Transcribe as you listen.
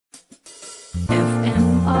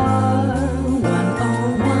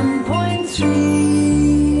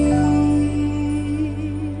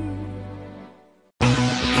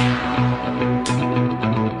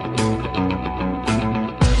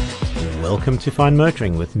to Fine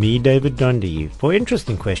Motoring with me, David Dondi. For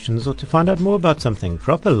interesting questions or to find out more about something,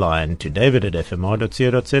 drop a line to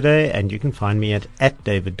david@fmr.co.za, and you can find me at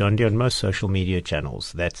David Dondi on most social media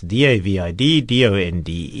channels. That's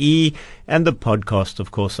DAVIDDONDE, and the podcast,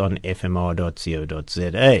 of course, on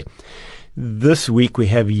fmr.co.za. This week we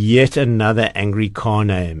have yet another angry car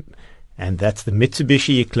name, and that's the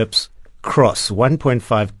Mitsubishi Eclipse Cross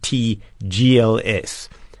 1.5T GLS.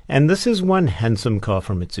 And this is one handsome car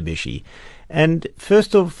from Mitsubishi. And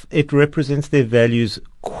first off, it represents their values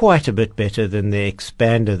quite a bit better than their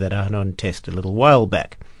Expander that I had on test a little while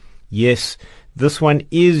back. Yes, this one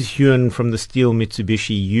is hewn from the steel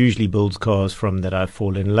Mitsubishi usually builds cars from that I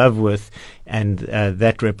fall in love with, and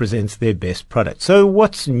that represents their best product. So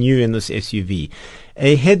what's new in this SUV?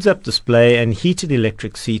 A heads-up display and heated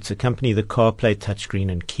electric seats accompany the CarPlay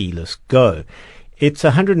touchscreen and keyless go. It's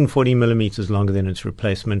 140 millimeters longer than its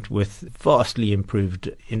replacement, with vastly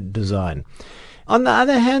improved in design. On the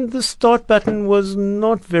other hand, the start button was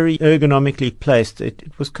not very ergonomically placed. It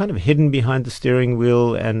was kind of hidden behind the steering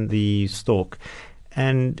wheel and the stalk.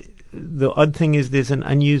 And the odd thing is there's an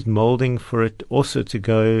unused molding for it also to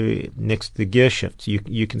go next to the gear shifts.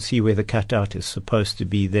 You can see where the cutout is supposed to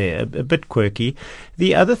be there. A bit quirky.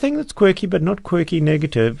 The other thing that's quirky, but not quirky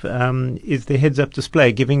negative, is the heads-up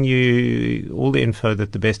display, giving you all the info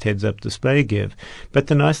that the best heads-up display give. But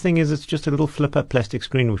the nice thing is it's just a little flip-up plastic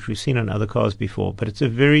screen, which we've seen on other cars before. But it's a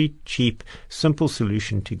very cheap, simple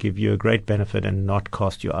solution to give you a great benefit and not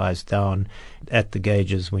cast your eyes down at the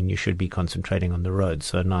gauges when you should be concentrating on the road.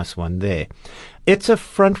 So a nice one there. It's a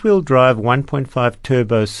front-wheel drive 1.5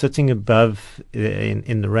 turbo sitting above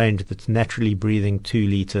in the range that's naturally breathing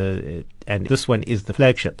 2-litre, and this one is the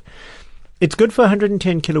flagship. It's good for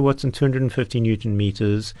 110 kilowatts and 250 newton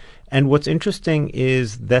meters. And what's interesting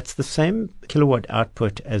is that's the same kilowatt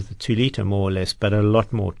output as the 2-litre, more or less, but a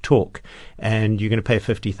lot more torque. And you're going to pay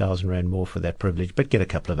 50,000 Rand more for that privilege, but get a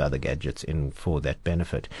couple of other gadgets in for that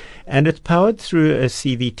benefit. And it's powered through a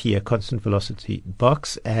CVT, a constant velocity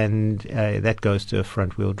box, and that goes to a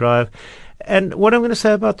front-wheel drive. And what I'm going to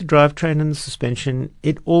say about the drivetrain and the suspension,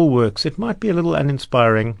 it all works. It might be a little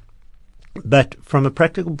uninspiring, but from a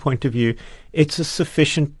practical point of view, it's a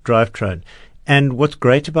sufficient drivetrain. And what's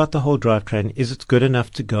great about the whole drivetrain is it's good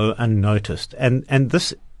enough to go unnoticed. And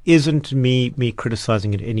this isn't me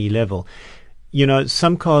criticizing at any level. You know,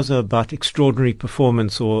 some cars are about extraordinary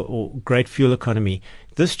performance or great fuel economy.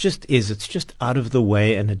 This just is. It's just out of the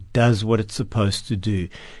way, and it does what it's supposed to do.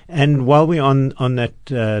 And while we're on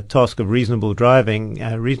that task of reasonable driving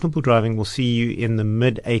will see you in the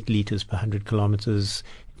mid 8 liters per 100 kilometers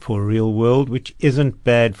for real world, which isn't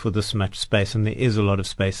bad for this much space, and there is a lot of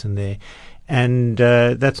space in there. And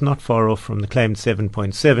that's not far off from the claimed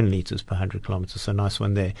 7.7 litres per 100 kilometres, so nice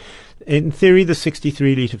one there. In theory, the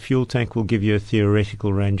 63-litre fuel tank will give you a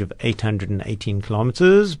theoretical range of 818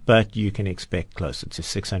 kilometres, but you can expect closer to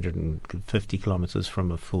 650 kilometres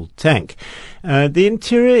from a full tank. The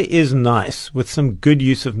interior is nice, with some good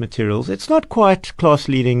use of materials. It's not quite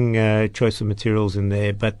class-leading choice of materials in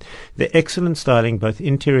there, but the excellent styling, both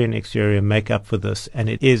interior and exterior, make up for this, and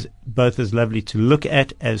it is both as lovely to look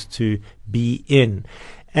at as to be in.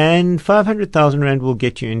 And 500,000 Rand will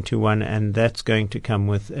get you into one, and that's going to come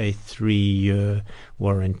with a 3-year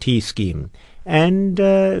warranty scheme. And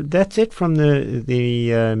that's it from the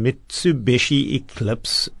Mitsubishi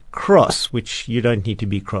Eclipse Cross, which you don't need to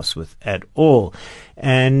be cross with at all.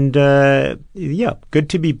 And yeah, good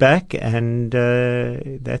to be back, and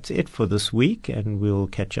that's it for this week, and we'll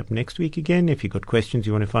catch up next week again. If you've got questions,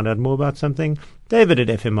 you want to find out more about something,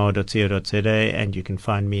 david@fmr.co.za, and you can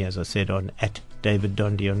find me, as I said, on @David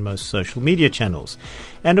Dondi on most social media channels.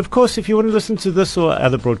 And of course, if you want to listen to this or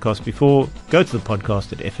other broadcasts before, go to the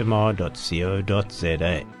podcast at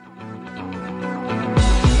fmr.co.za.